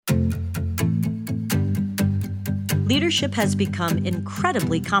Leadership has become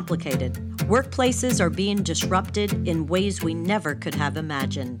incredibly complicated. Workplaces are being disrupted in ways we never could have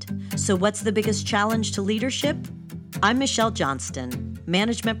imagined. So what's the biggest challenge to leadership? I'm Michelle Johnston,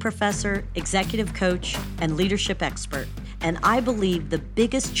 management professor, executive coach, and leadership expert. And I believe the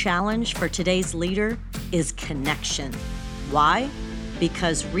biggest challenge for today's leader is connection. Why?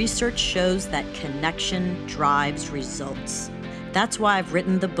 Because research shows that connection drives results. That's why I've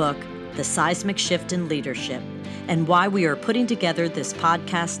written the book, The Seismic Shift in Leadership, and why we are putting together this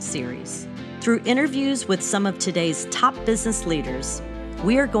podcast series. Through interviews with some of today's top business leaders,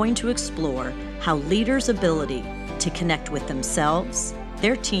 we are going to explore how leaders' ability to connect with themselves,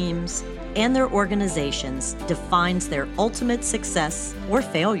 their teams, and their organizations defines their ultimate success or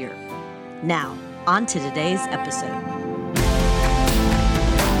failure. Now, on to today's episode.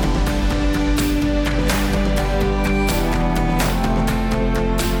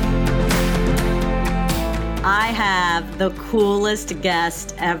 I have the coolest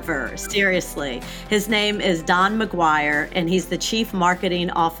guest ever. Seriously. His name is Don McGuire, and he's the Chief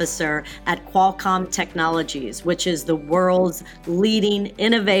Marketing Officer at Qualcomm Technologies, which is the world's leading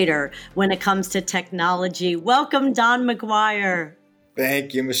innovator when it comes to technology. Welcome, Don McGuire.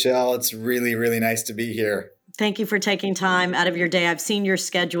 Thank you, Michelle. It's really, really nice to be here. Thank you for taking time out of your day. I've seen your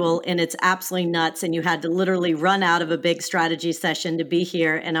schedule and it's absolutely nuts, and you had to literally run out of a big strategy session to be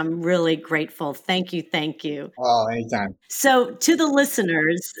here, and I'm really grateful. Thank you. Thank you. Oh, anytime. So to the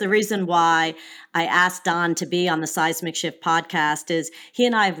listeners, the reason why I asked Don to be on the Seismic Shift podcast is he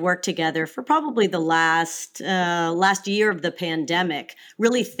and I have worked together for probably the last year of the pandemic,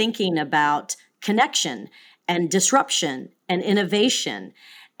 really thinking about connection and disruption and innovation.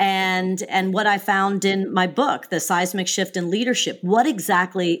 And what I found in my book, The Seismic Shift in Leadership, what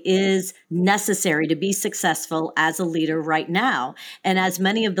exactly is necessary to be successful as a leader right now? And as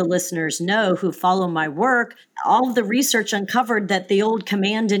many of the listeners know who follow my work, all of the research uncovered that the old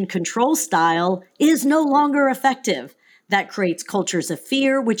command and control style is no longer effective. That creates cultures of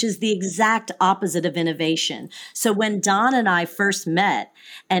fear, which is the exact opposite of innovation. So when Don and I first met,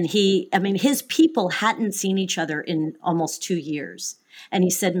 and his people hadn't seen each other in almost 2 years. And he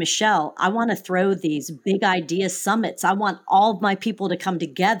said, Michelle, I want to throw these big idea summits. I want all of my people to come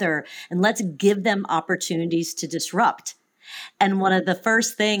together and let's give them opportunities to disrupt. And one of the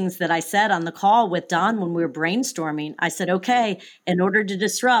first things that I said on the call with Don when we were brainstorming, I said, okay, in order to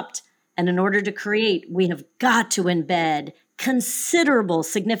disrupt and in order to create, we have got to embed considerable,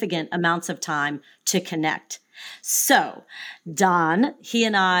 significant amounts of time to connect. So Don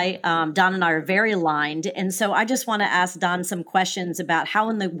and I are very aligned. And so I just want to ask Don some questions about how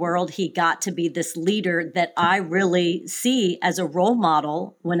in the world he got to be this leader that I really see as a role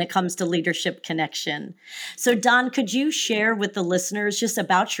model when it comes to leadership connection. So Don, could you share with the listeners just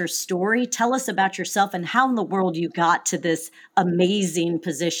about your story? Tell us about yourself and how in the world you got to this amazing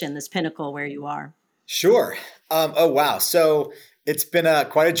position, this pinnacle where you are. Sure. Wow. So it's been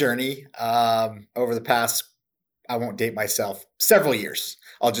quite a journey over the past, I won't date myself, several years,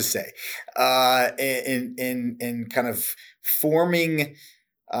 I'll just say, in kind of forming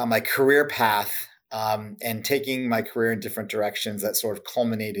my career path and taking my career in different directions that sort of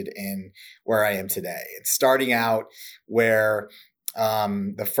culminated in where I am today. And starting out where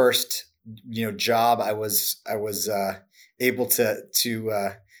the first job I was able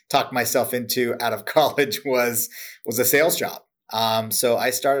to talk myself into out of college was a sales job. So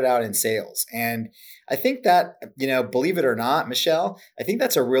I started out in sales, and I think that, believe it or not, Michelle, I think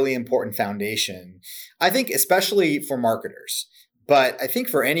that's a really important foundation. I think especially for marketers, but I think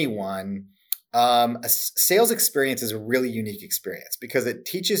for anyone, a sales experience is a really unique experience because it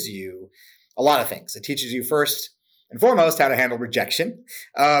teaches you a lot of things. It teaches you first and foremost how to handle rejection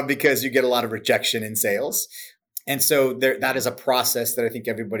because you get a lot of rejection in sales. And so that is a process that I think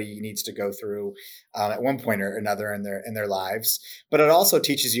everybody needs to go through at one point or another in their lives. But it also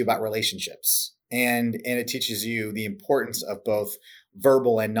teaches you about relationships, and it teaches you the importance of both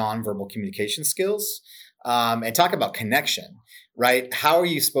verbal and nonverbal communication skills. And talk about connection, right? How are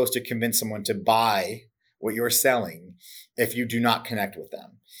you supposed to convince someone to buy what you're selling if you do not connect with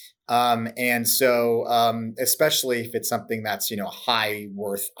them? And so, especially if it's something that's a high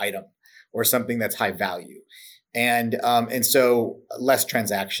worth item or something that's high value. And so less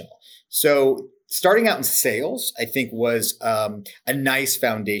transactional. So starting out in sales, I think was a nice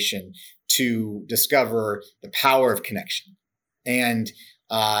foundation to discover the power of connection and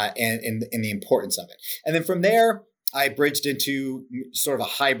the importance of it. And then from there, I bridged into sort of a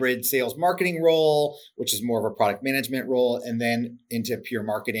hybrid sales marketing role, which is more of a product management role, and then into pure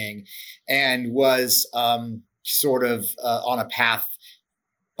marketing, and was sort of on a path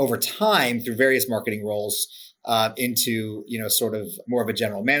over time through various marketing roles into, sort of more of a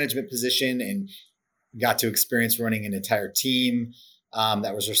general management position, and got to experience running an entire team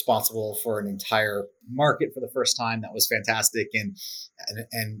that was responsible for an entire market for the first time. That was fantastic. And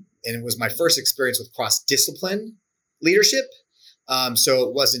it was my first experience with cross-discipline leadership. So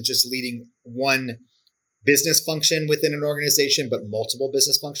it wasn't just leading one business function within an organization, but multiple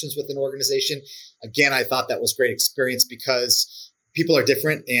business functions within an organization. Again, I thought that was great experience because people are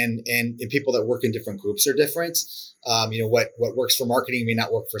different, and people that work in different groups are different. What works for marketing may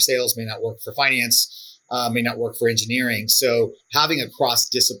not work for sales, may not work for finance, may not work for engineering. So having a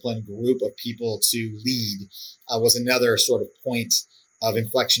cross-discipline group of people to lead was another sort of point of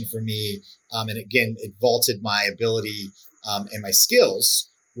inflection for me. And again, it vaulted my ability and my skills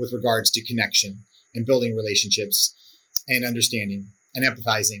with regards to connection and building relationships and understanding and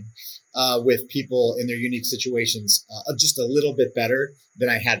empathizing with people in their unique situations just a little bit better than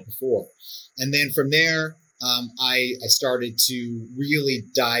I had before. And then from there, I started to really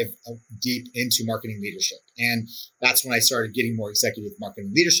dive deep into marketing leadership. And that's when I started getting more executive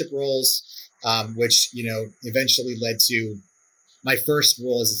marketing leadership roles, which, eventually led to my first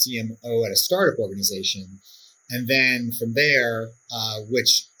role as a CMO at a startup organization. And then from there,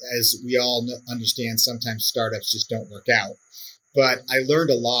 which, as we all understand, sometimes startups just don't work out. But I learned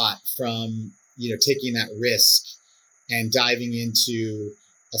a lot from, taking that risk and diving into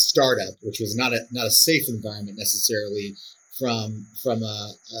a startup, which was not a safe environment necessarily from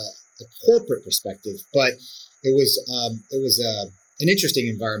a corporate perspective, but it was an interesting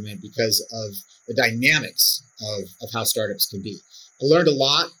environment because of the dynamics of how startups can be. I learned a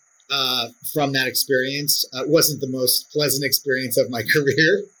lot from that experience. It wasn't the most pleasant experience of my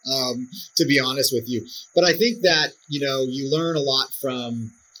career, to be honest with you. But I think that, you learn a lot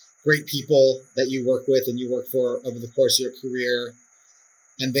from great people that you work with and you work for over the course of your career.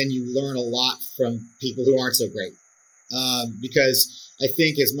 And then you learn a lot from people who aren't so great. Because I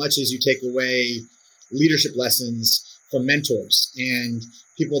think as much as you take away leadership lessons from mentors and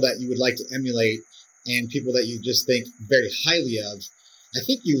people that you would like to emulate and people that you just think very highly of, I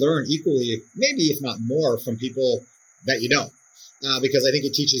think you learn equally, maybe if not more, from people that you don't. Because I think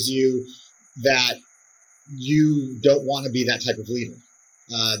it teaches you that you don't want to be that type of leader,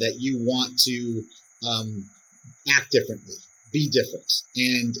 that you want to act differently, be different,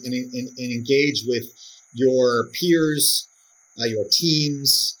 and engage with your peers, your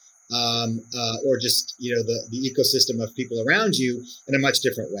teams, or just the ecosystem of people around you in a much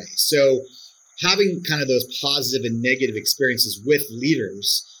different way. So having kind of those positive and negative experiences with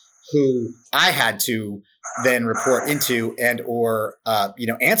leaders who I had to then report into and or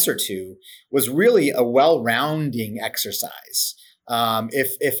answer to was really a well-rounding exercise.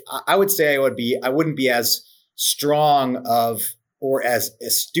 If I would say I wouldn't be as strong of or as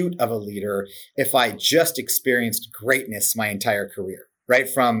astute of a leader if I just experienced greatness my entire career, right?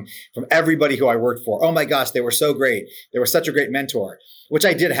 From everybody who I worked for. Oh my gosh, they were so great. They were such a great mentor, which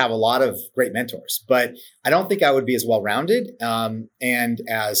I did have a lot of great mentors, but I don't think I would be as well-rounded and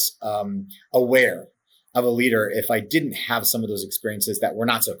as aware of a leader if I didn't have some of those experiences that were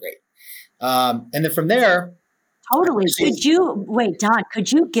not so great. And then from there, Totally. Don,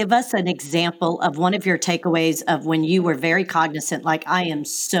 could you give us an example of one of your takeaways of when you were very cognizant, like, I am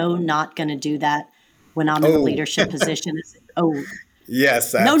so not going to do that when I'm in a leadership position?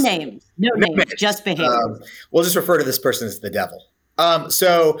 Yes. No names, just behavior. We'll just refer to this person as the devil.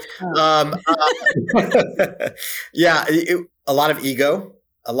 Yeah, a lot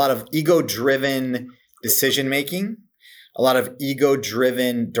of ego-driven decision-making, a lot of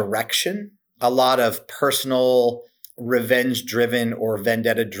ego-driven direction, a lot of personal revenge-driven or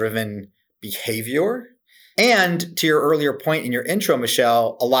vendetta-driven behavior. And to your earlier point in your intro,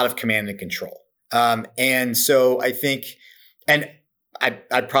 Michelle, a lot of command and control. And so I think, and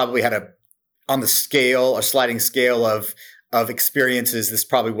I probably had on the scale, a sliding scale of experiences, this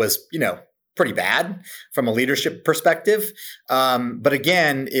probably was, pretty bad from a leadership perspective. But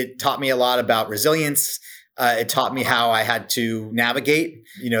again, it taught me a lot about resilience. It taught me how I had to navigate,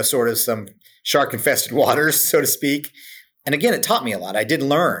 sort of some shark-infested waters, so to speak. And again, it taught me a lot. I did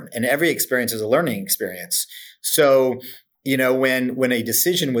learn, and every experience is a learning experience. So, when a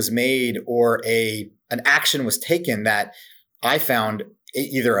decision was made or an action was taken that I found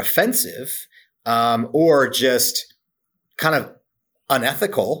either offensive or just kind of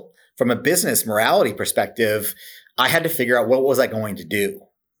unethical from a business morality perspective, I had to figure out what was I going to do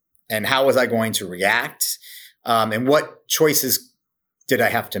and how was I going to react and what choices did I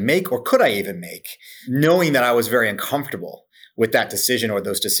have to make or could I even make, knowing that I was very uncomfortable with that decision or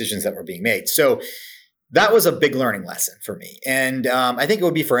those decisions that were being made. So that was a big learning lesson for me. And I think it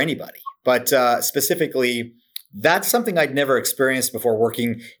would be for anybody. But specifically That's something I'd never experienced before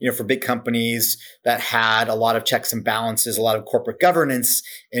working, for big companies that had a lot of checks and balances, a lot of corporate governance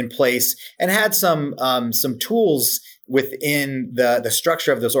in place, and had some tools within the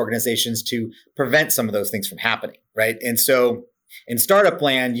structure of those organizations to prevent some of those things from happening, right? And so in startup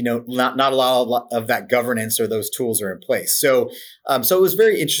land, not a lot of that governance or those tools are in place. So it was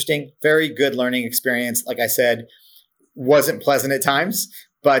very interesting, very good learning experience. Like I said, wasn't pleasant at times,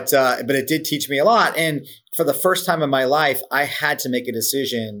 but it did teach me a lot. And for the first time in my life, I had to make a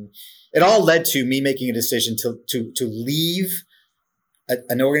decision. It all led to me making a decision to leave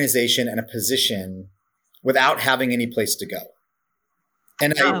an organization and a position without having any place to go.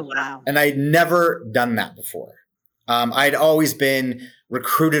 And I'd never done that before. I'd always been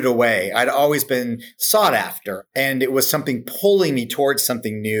recruited away. I'd always been sought after, and it was something pulling me towards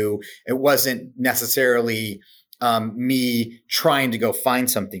something new. It wasn't necessarily me trying to go find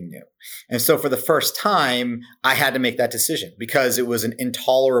something new. And so for the first time, I had to make that decision because it was an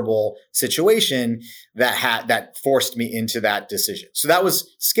intolerable situation that forced me into that decision. So that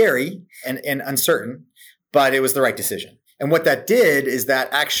was scary and uncertain, but it was the right decision. And what that did is that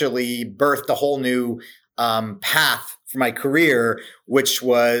actually birthed a whole new path for my career, which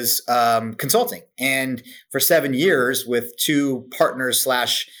was consulting. And for 7 years with two partners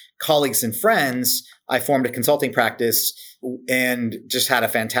 / colleagues and friends, I formed a consulting practice and just had a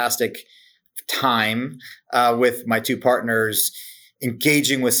fantastic time with my two partners,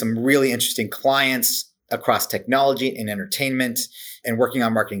 engaging with some really interesting clients across technology and entertainment, and working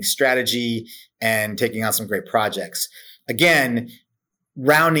on marketing strategy and taking on some great projects. Again,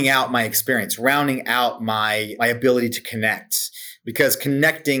 rounding out my experience, rounding out my ability to connect, because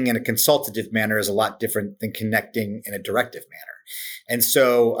connecting in a consultative manner is a lot different than connecting in a directive manner. And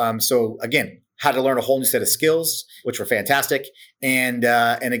so again, had to learn a whole new set of skills, which were fantastic. And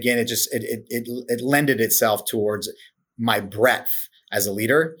again, it lended itself towards my breadth as a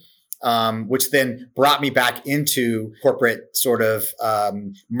leader, which then brought me back into corporate sort of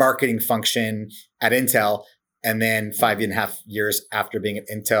marketing function at Intel. And then 5.5 years after being at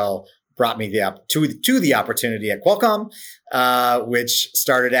Intel, brought me to the opportunity at Qualcomm, which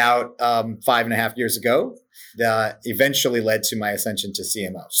started out 5.5 years ago. Eventually led to my ascension to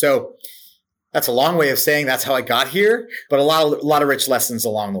CMO. So that's a long way of saying that's how I got here, but a lot of rich lessons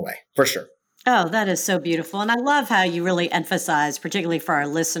along the way, for sure. Oh, that is so beautiful. And I love how you really emphasize, particularly for our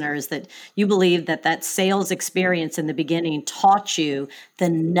listeners, that you believe that sales experience in the beginning taught you the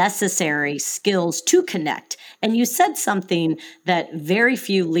necessary skills to connect. And you said something that very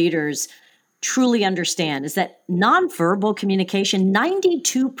few leaders truly understand, is that nonverbal communication,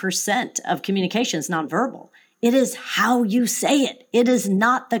 92% of communication is nonverbal. It is how you say it. It is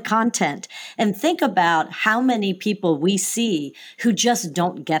not the content. And think about how many people we see who just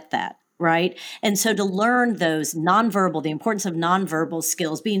don't get that, right? And so to learn those the importance of nonverbal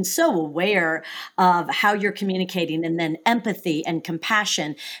skills, being so aware of how you're communicating, and then empathy and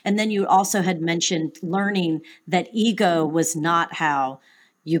compassion. And then you also had mentioned learning that ego was not how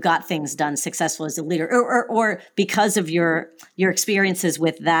you got things done successful as a leader, or because of your experiences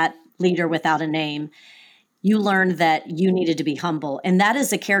with that leader without a name, you learned that you needed to be humble. And that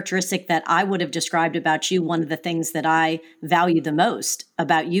is a characteristic that I would have described about you. One of the things that I value the most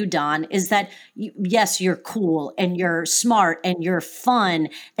about you, Don, is that yes, you're cool and you're smart and you're fun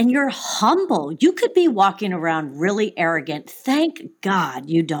and you're humble. You could be walking around really arrogant. Thank God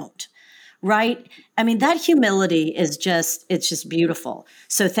you don't. Right? I mean, that humility it's just beautiful.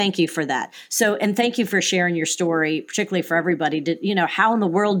 So thank you for that. And thank you for sharing your story, particularly for everybody how in the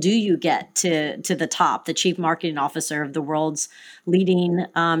world do you get to the top, the chief marketing officer of the world's leading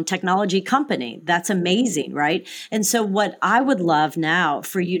technology company? That's amazing, right? And so what I would love now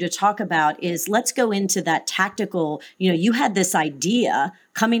for you to talk about is, let's go into that tactical, you had this idea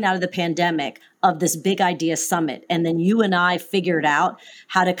coming out of the pandemic of this big idea summit. And then you and I figured out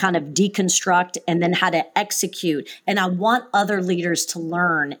how to kind of deconstruct and then how to execute. And I want other leaders to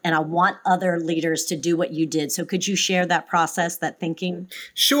learn, and I want other leaders to do what you did. So could you share that process, that thinking?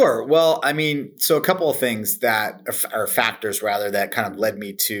 Sure. Well, I mean, so a couple of things that are factors rather that kind of led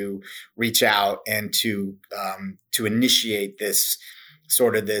me to reach out and to initiate this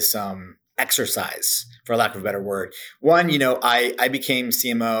exercise, for lack of a better word. One, I became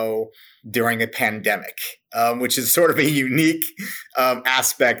CMO during a pandemic, which is sort of a unique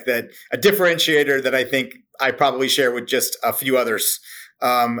aspect, a differentiator that I think I probably share with just a few others,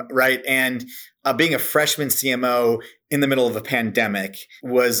 right? And being a freshman CMO in the middle of a pandemic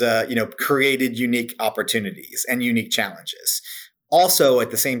was, created unique opportunities and unique challenges. Also,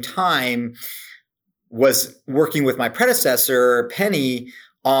 at the same time, was working with my predecessor, Penny,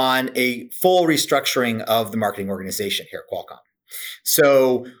 on a full restructuring of the marketing organization here at Qualcomm.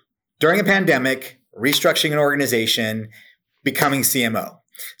 So during a pandemic, restructuring an organization, becoming CMO.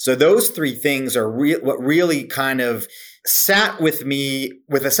 So those three things are what really kind of sat with me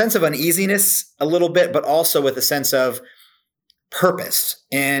with a sense of uneasiness a little bit, but also with a sense of purpose.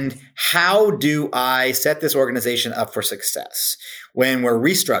 And how do I set this organization up for success when we're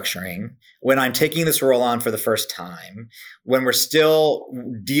restructuring, when I'm taking this role on for the first time, when we're still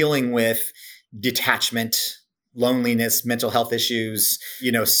dealing with detachment, loneliness, mental health issues,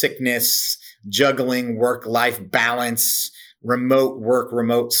 sickness, juggling work-life balance, remote work,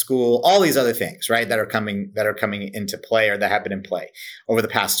 remote school, all these other things, right, that are coming into play or that have been in play over the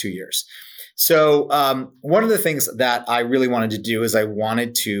past 2 years. So one of the things that I really wanted to do is I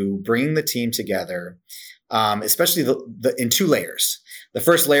wanted to bring the team together, especially in two layers. The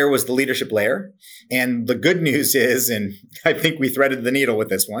first layer was the leadership layer. And the good news is, and I think we threaded the needle with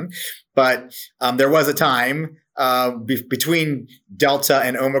this one, but there was a time between Delta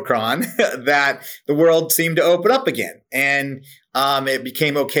and Omicron that the world seemed to open up again. And it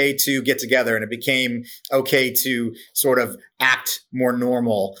became okay to get together, and it became okay to sort of act more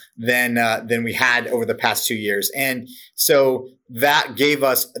normal than we had over the past 2 years. And so that gave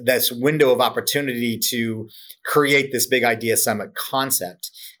us this window of opportunity to create this big idea summit concept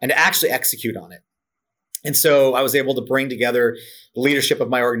and to actually execute on it. And so I was able to bring together the leadership of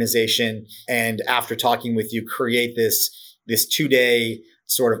my organization, and after talking with you, create this 2-day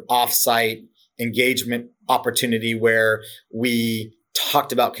sort of offsite engagement opportunity where we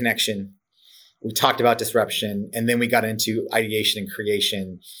talked about connection, we talked about disruption, and then we got into ideation and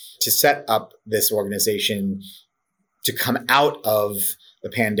creation to set up this organization to come out of the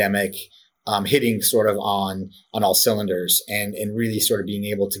pandemic, hitting sort of on all cylinders and really sort of being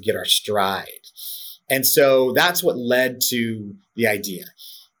able to get our stride. And so that's what led to the idea.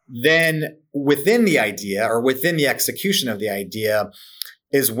 Then within the idea, or within the execution of the idea,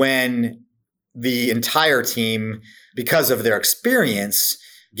 is when the entire team, because of their experience,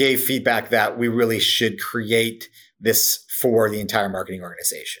 gave feedback that we really should create this for the entire marketing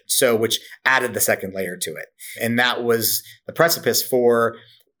organization. So, which added the second layer to it. And that was the precipice for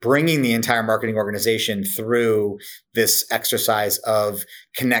bringing the entire marketing organization through this exercise of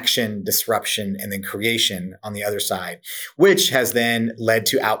connection, disruption, and then creation on the other side, which has then led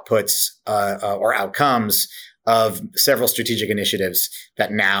to outputs or outcomes of several strategic initiatives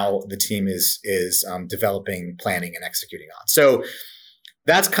that now the team is developing, planning, and executing on. So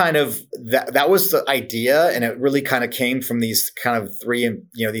that's kind of that was the idea, and it really kind of came from these kind of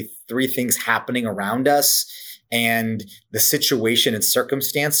the three things happening around us. And the situation and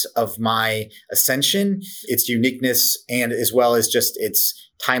circumstance of my ascension, its uniqueness, and as well as just its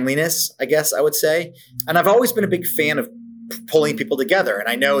timeliness, I guess I would say. And I've always been a big fan of pulling people together. And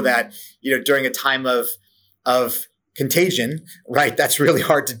I know that, during a time of contagion, right, that's really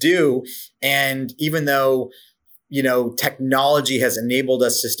hard to do. And even though, technology has enabled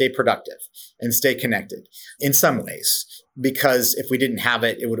us to stay productive and stay connected in some ways, because if we didn't have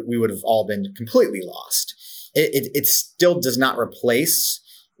it, we would have all been completely lost. It still does not replace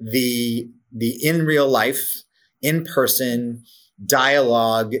the in real life, in person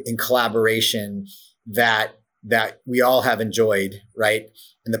dialogue and collaboration that we all have enjoyed, right,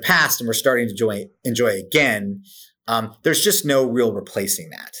 in the past, and we're starting to enjoy again. There's just no real replacing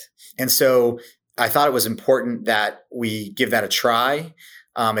that. And so I thought it was important that we give that a try.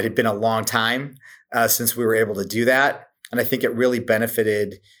 It had been a long time since we were able to do that, and I think it really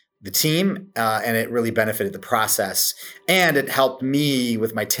benefited the team, and it really benefited the process. And it helped me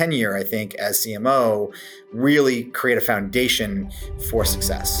with my tenure, I think, as CMO, really create a foundation for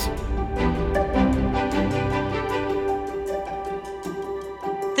success.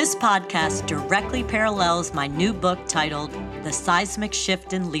 This podcast directly parallels my new book titled The Seismic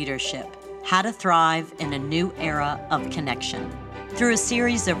Shift in Leadership: How to Thrive in a New Era of Connection. Through a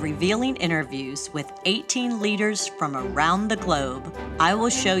series of revealing interviews with 18 leaders from around the globe, I will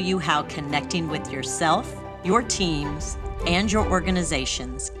show you how connecting with yourself, your teams, and your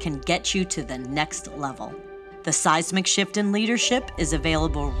organizations can get you to the next level. The Seismic Shift in Leadership is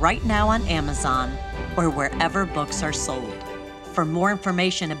available right now on Amazon or wherever books are sold. For more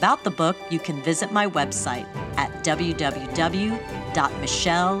information about the book, you can visit my website at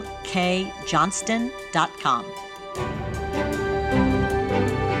www.michellekjohnston.com.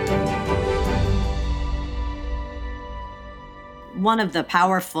 One of the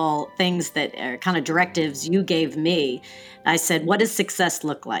powerful things that are kind of directives you gave me, I said, what does success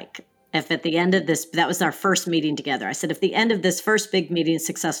look like? If at the end of this, that was our first meeting together. I said, if the end of this first big meeting is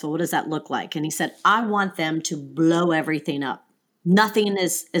successful, what does that look like? And he said, I want them to blow everything up. Nothing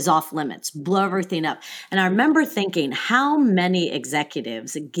is off limits. Blow everything up. And I remember thinking, how many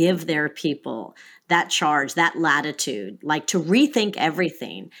executives give their people that charge, that latitude, like to rethink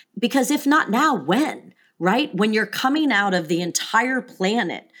everything? Because if not now, when? Right? When you're coming out of the entire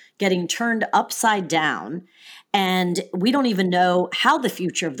planet getting turned upside down, and we don't even know how the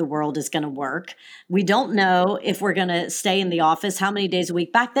future of the world is going to work. We don't know if we're going to stay in the office, how many days a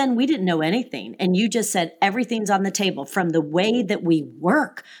week. Back then, we didn't know anything. And you just said everything's on the table, from the way that we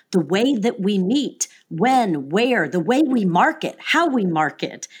work, the way that we meet, when, where, the way we market, how we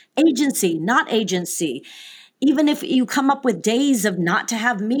market, agency, not agency. Even if you come up with days of not to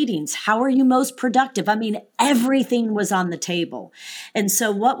have meetings, how are you most productive? I mean, everything was on the table. And so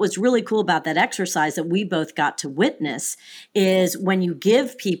what was really cool about that exercise that we both got to witness is when you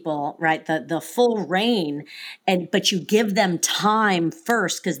give people, right, the full reign, but you give them time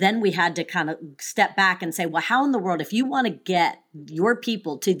first, because then we had to kind of step back and say, well, how in the world, if you want to get your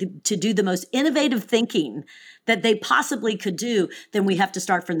people to do the most innovative thinking that they possibly could do, then we have to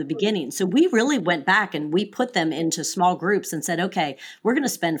start from the beginning. So we really went back and we put them into small groups and said, okay, we're going to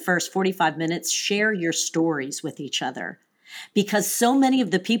spend first 45 minutes, share your stories with each other. Because so many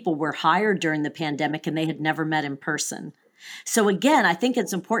of the people were hired during the pandemic and they had never met in person. So again, I think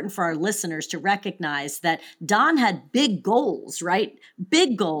it's important for our listeners to recognize that Don had big goals, right?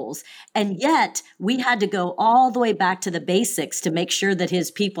 Big goals. And yet we had to go all the way back to the basics to make sure that his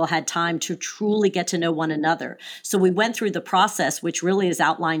people had time to truly get to know one another. So we went through the process, which really is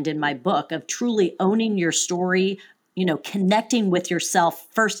outlined in my book, of truly owning your story, connecting with yourself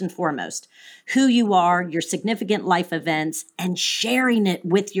first and foremost, who you are, your significant life events, and sharing it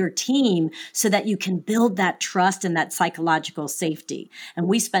with your team so that you can build that trust and that psychological safety. And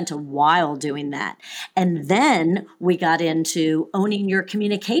we spent a while doing that. And then we got into owning your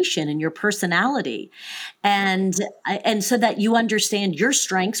communication and your personality. And so that you understand your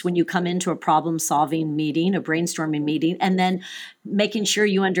strengths when you come into a problem-solving meeting, a brainstorming meeting, and then making sure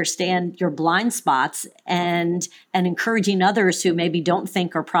you understand your blind spots and encouraging others who maybe don't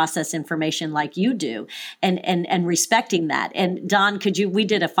think or process information like you do, and respecting that. And Don, we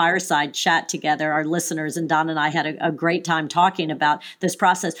did a fireside chat together, our listeners, and Don and I had a great time talking about this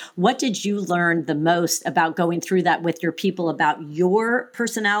process. What did you learn the most about going through that with your people, about your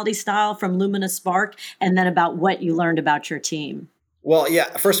personality style from Lumina Spark, and then about what you learned about your team? Well,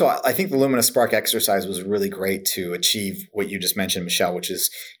 yeah, first of all, I think the Lumina Spark exercise was really great to achieve what you just mentioned, Michelle, which is,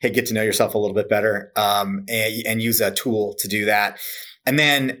 hey, get to know yourself a little bit better, and use a tool to do that. And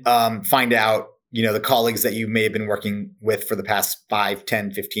then find out, the colleagues that you may have been working with for the past 5,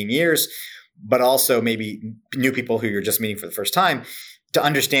 10, 15 years, but also maybe new people who you're just meeting for the first time, to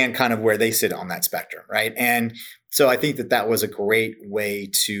understand kind of where they sit on that spectrum, right? And so I think that was a great way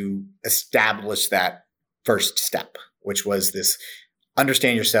to establish that first step, which was this: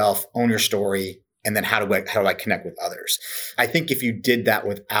 understand yourself, own your story, and then how do I connect with others? I think if you did that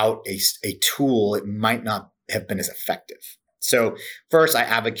without a tool, it might not have been as effective. So first, I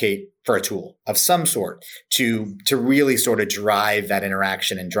advocate for a tool of some sort to really sort of drive that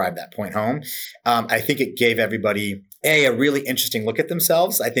interaction and drive that point home. I think it gave everybody a really interesting look at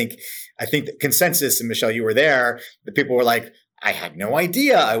themselves. I think the consensus, and Michelle, you were there, the people were like, I had no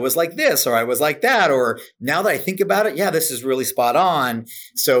idea I was like this, or I was like that, or now that I think about it, yeah, this is really spot on.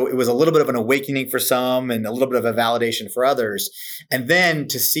 So it was a little bit of an awakening for some and a little bit of a validation for others. And then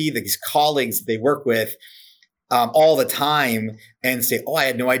to see these colleagues that they work with all the time and say, oh, I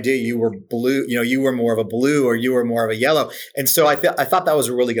had no idea you were blue, you were more of a blue or you were more of a yellow. And so I thought that was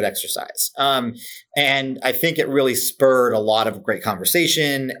a really good exercise. And I think it really spurred a lot of great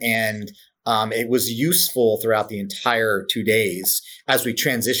conversation, and it was useful throughout the entire 2 days as we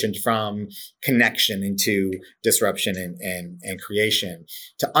transitioned from connection into disruption and creation.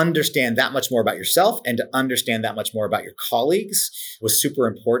 To understand that much more about yourself and to understand that much more about your colleagues was super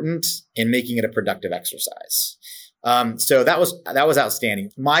important in making it a productive exercise. So that was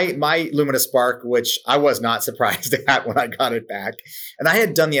outstanding. My Lumina Spark, which I was not surprised at when I got it back, and I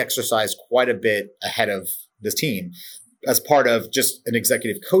had done the exercise quite a bit ahead of this team as part of just an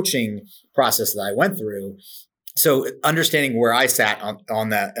executive coaching process that I went through. So understanding where I sat on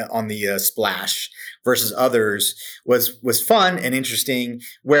the splash versus others was fun and interesting.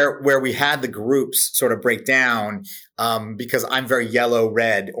 Where we had the groups sort of break down, because I'm very yellow,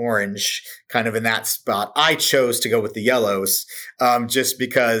 red, orange, kind of in that spot. I chose to go with the yellows, just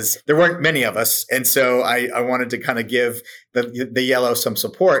because there weren't many of us, and so I wanted to kind of give the yellow some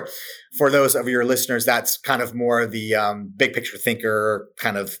support. For those of your listeners, that's kind of more of the big picture thinker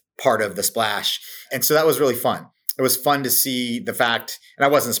kind of part of the splash. And so that was really fun. it was fun to see the fact, and I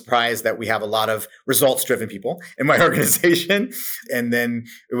wasn't surprised that we have a lot of results-driven people in my organization. And then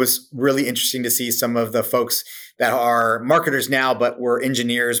it was really interesting to see some of the folks that are marketers now, but were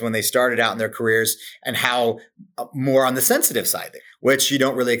engineers when they started out in their careers, and how more on the sensitive side, which you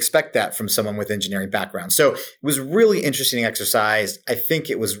don't really expect that from someone with engineering background. So it was really interesting exercise. I think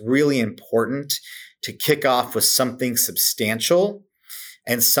it was really important to kick off with something substantial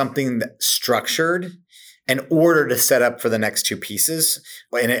and something that structured in order to set up for the next two pieces.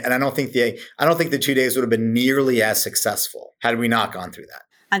 And I don't think the 2 days would have been nearly as successful had we not gone through that.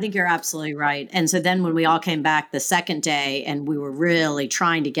 I think you're absolutely right. And so then when we all came back the second day and we were really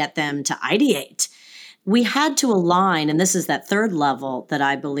trying to get them to ideate, we had to align, and this is that third level that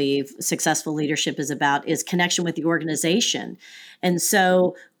I believe successful leadership is about, is connection with the organization. And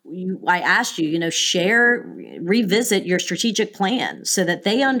so I asked you, revisit your strategic plan so that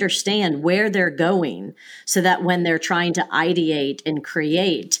they understand where they're going, so that when they're trying to ideate and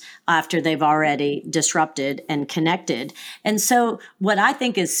create after they've already disrupted and connected. And so what I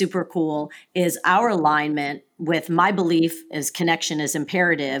think is super cool is our alignment with my belief is connection is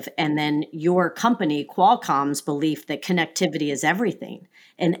imperative, and then your company, Qualcomm's belief that connectivity is everything.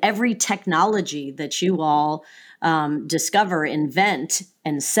 And every technology that you all discover, invent,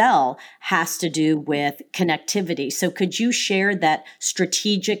 and sell has to do with connectivity. So could you share that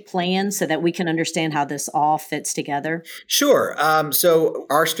strategic plan so that we can understand how this all fits together? Sure. So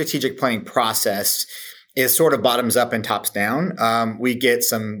our strategic planning process is sort of bottoms up and tops down. We get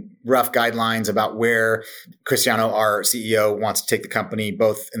some rough guidelines about where Cristiano, our CEO, wants to take the company,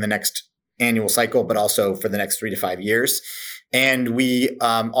 both in the next annual cycle, but also for the next 3 to 5 years. And we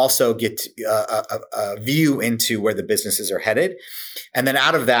also get a view into where the businesses are headed. And then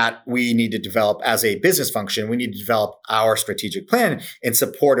out of that, we need to develop, as a business function, we need to develop our strategic plan in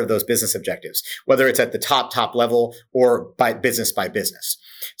support of those business objectives, whether it's at the top level or by business.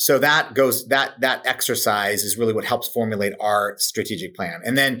 So that exercise is really what helps formulate our strategic plan.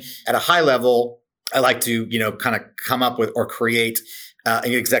 And then at a high level, I like to, kind of come up with or create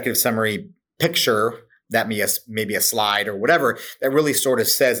an executive summary picture, that maybe a slide or whatever, that really sort of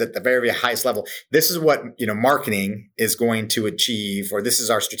says at the very, very highest level, this is what, marketing is going to achieve, or this is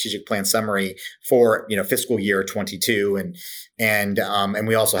our strategic plan summary for, fiscal year 22. And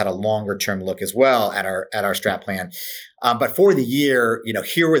we also had a longer term look as well at our strat plan. But for the year,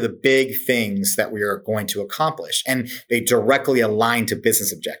 here were the big things that we are going to accomplish, and they directly align to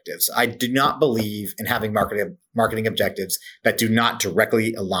business objectives. I do not believe in having marketing objectives that do not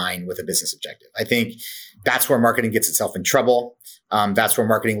directly align with a business objective. I think that's where marketing gets itself in trouble. That's where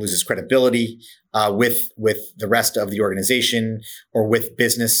marketing loses credibility with the rest of the organization, or with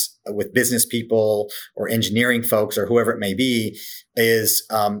business people or engineering folks or whoever it may be, is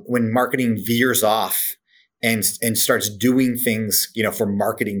when marketing veers off and starts doing things, for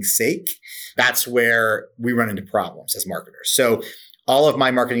marketing's sake. That's where we run into problems as marketers. So all of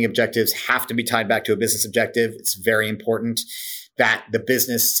my marketing objectives have to be tied back to a business objective. It's very important that the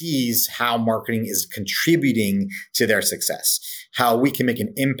business sees how marketing is contributing to their success, how we can make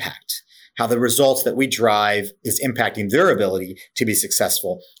an impact, how the results that we drive is impacting their ability to be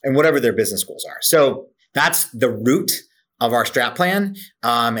successful, and whatever their business goals are. So that's the root of our strat plan.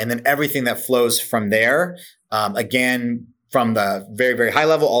 And then everything that flows from there, again, from the very, very high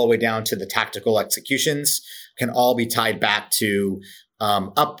level all the way down to the tactical executions, can all be tied back to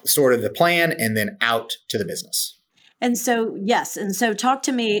up sort of the plan and then out to the business. And so, yes. And so talk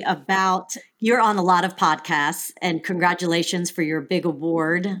to me about, you're on a lot of podcasts, and congratulations for your big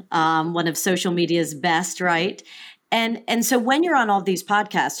award, one of social media's best, right? And so when you're on all these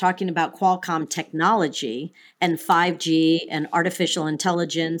podcasts talking about Qualcomm technology and 5G and artificial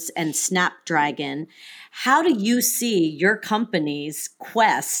intelligence and Snapdragon, how do you see your company's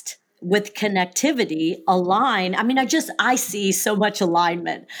quest with connectivity align? I mean, I see so much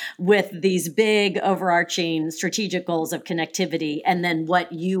alignment with these big overarching strategic goals of connectivity, and then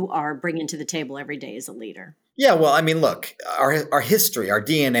what you are bringing to the table every day as a leader. Yeah, well, I mean, look, our history, our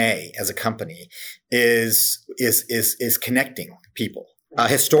DNA as a company is connecting people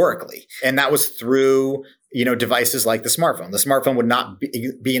historically, and that was through devices like the smartphone. The smartphone would not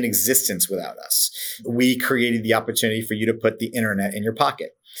be in existence without us. We created the opportunity for you to put the internet in your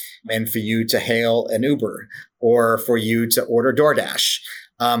pocket, and for you to hail an Uber, or for you to order DoorDash.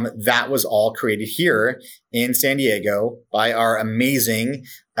 that was all created here in San Diego by our amazing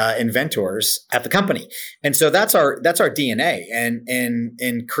inventors at the company. And so that's our DNA.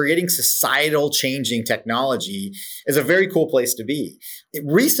 And creating societal changing technology is a very cool place to be.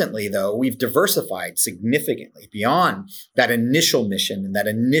 Recently, though, we've diversified significantly beyond that initial mission and that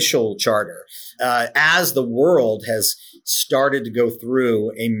initial charter as the world has started to go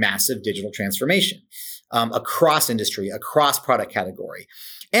through a massive digital transformation across industry, across product category,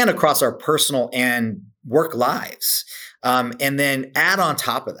 and across our personal and work lives. And then add on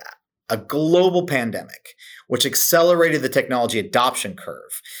top of that a global pandemic, which accelerated the technology adoption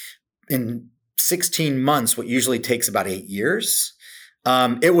curve in 16 months, what usually takes about 8 years.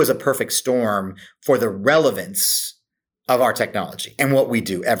 It was a perfect storm for the relevance of our technology and what we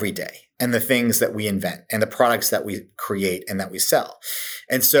do every day and the things that we invent and the products that we create and that we sell.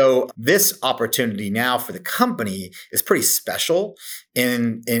 And so this opportunity now for the company is pretty special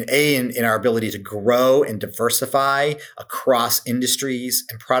in our ability to grow and diversify across industries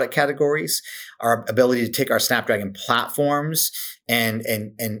and product categories, our ability to take our Snapdragon platforms and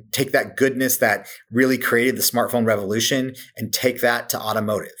take that goodness that really created the smartphone revolution and take that to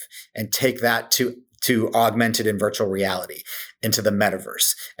automotive and take that to augmented and virtual reality, into the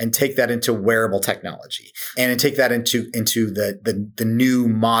metaverse, and take that into wearable technology, and take that into the new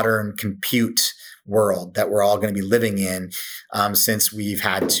modern compute world that we're all going to be living in since we've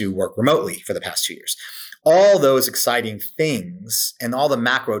had to work remotely for the past 2 years. All those exciting things and all the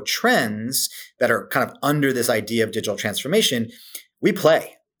macro trends that are kind of under this idea of digital transformation, we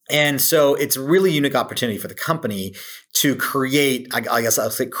play. And so it's a really unique opportunity for the company to create, I guess I'll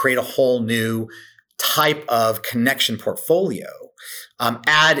say, create a whole new type of connection portfolio,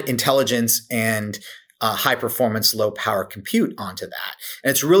 add intelligence and high performance, low power compute onto that. And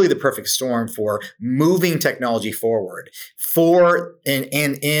it's really the perfect storm for moving technology forward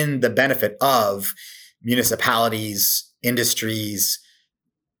in the benefit of municipalities, industries,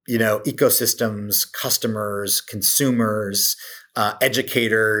 ecosystems, customers, consumers,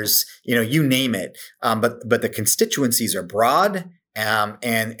 educators, you name it. But the constituencies are broad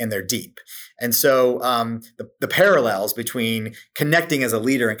and they're deep. And so the parallels between connecting as a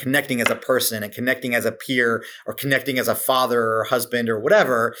leader and connecting as a person and connecting as a peer or connecting as a father or husband or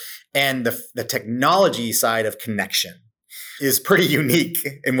whatever, and the technology side of connection is pretty unique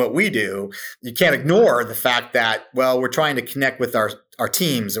in what we do. You can't ignore the fact that, well, we're trying to connect with our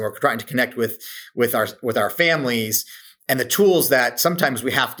teams and we're trying to connect with our families, and the tools that sometimes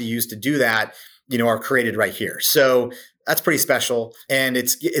we have to use to do that, are created right here. So that's pretty special. And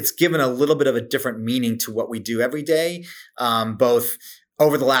it's given a little bit of a different meaning to what we do every day, both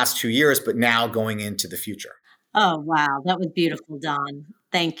over the last 2 years, but now going into the future. Oh, wow. That was beautiful, Don.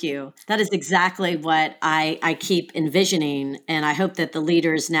 Thank you. That is exactly what I keep envisioning. And I hope that the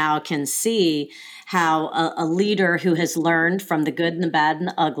leaders now can see how a leader who has learned from the good and the bad and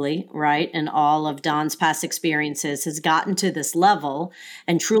the ugly, right, and all of Don's past experiences has gotten to this level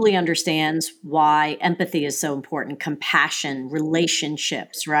and truly understands why empathy is so important, compassion,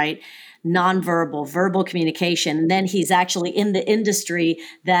 relationships, right? Nonverbal, verbal communication. And then he's actually in the industry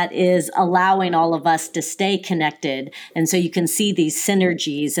that is allowing all of us to stay connected. And so you can see these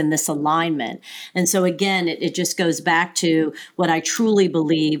synergies and this alignment. And so again, it just goes back to what I truly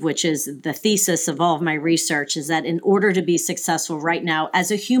believe, which is the thesis of all of my research, is that in order to be successful right now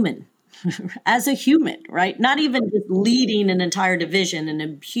as a human, right? Not even just leading an entire division in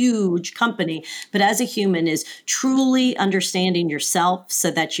a huge company, but as a human is truly understanding yourself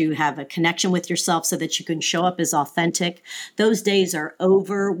so that you have a connection with yourself so that you can show up as authentic. Those days are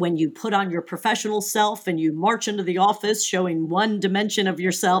over when you put on your professional self and you march into the office showing one dimension of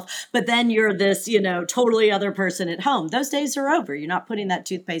yourself, but then you're this, totally other person at home. Those days are over. You're not putting that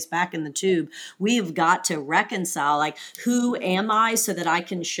toothpaste back in the tube. We've got to reconcile, who am I so that I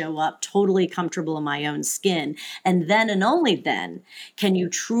can show up totally comfortable in my own skin. And then and only then can you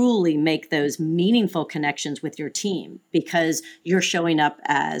truly make those meaningful connections with your team because you're showing up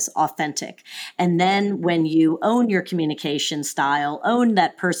as authentic. And then when you own your communication style, own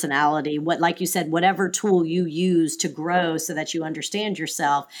that personality, like you said, whatever tool you use to grow so that you understand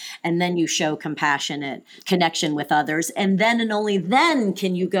yourself, and then you show compassionate connection with others. And then and only then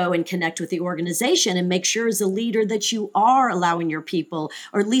can you go and connect with the organization and make sure as a leader that you are allowing your people,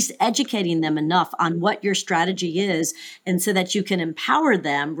 or at least educating them enough on what your strategy is, and so that you can empower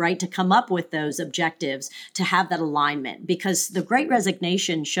them, right, to come up with those objectives, to have that alignment. Because the Great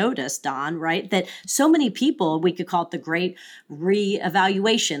Resignation showed us, Don, right, that so many people, we could call it the Great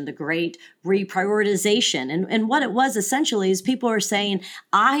Reevaluation, the Great Reprioritization. And what it was essentially is people are saying,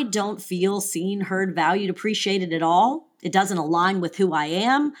 I don't feel seen, heard, valued, appreciated at all. It doesn't align with who I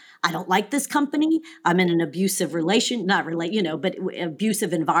am. I don't like this company. I'm in an abusive but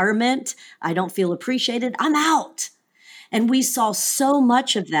abusive environment. I don't feel appreciated. I'm out. And we saw so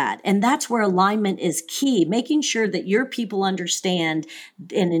much of that. And that's where alignment is key, making sure that your people understand,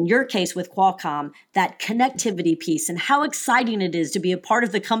 and in your case with Qualcomm, that connectivity piece and how exciting it is to be a part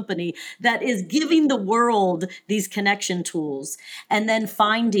of the company that is giving the world these connection tools, and then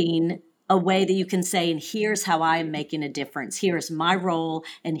finding a way that you can say, and here's how I am making a difference. Here's my role,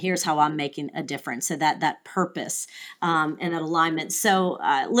 and here's how I'm making a difference. So that purpose and that alignment. So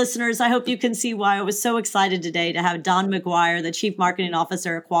listeners, I hope you can see why I was so excited today to have Don McGuire, the Chief Marketing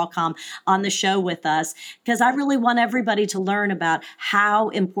Officer at Qualcomm, on the show with us, because I really want everybody to learn about how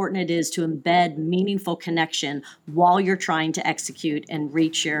important it is to embed meaningful connection while you're trying to execute and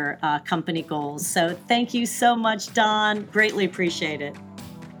reach your company goals. So thank you so much, Don. Greatly appreciate it.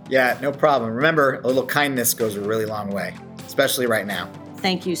 Yeah, no problem. Remember, a little kindness goes a really long way, especially right now.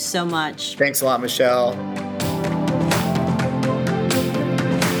 Thank you so much. Thanks a lot, Michelle.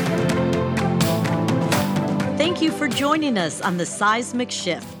 Thank you for joining us on the Seismic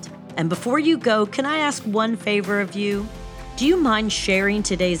Shift. And before you go, can I ask one favor of you? Do you mind sharing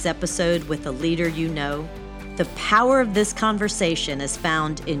today's episode with a leader you know? The power of this conversation is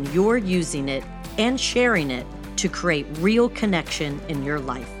found in your using it and sharing it to create real connection in your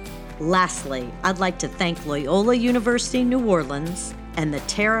life. Lastly, I'd like to thank Loyola University New Orleans and the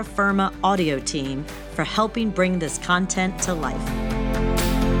Terra Firma audio team for helping bring this content to life.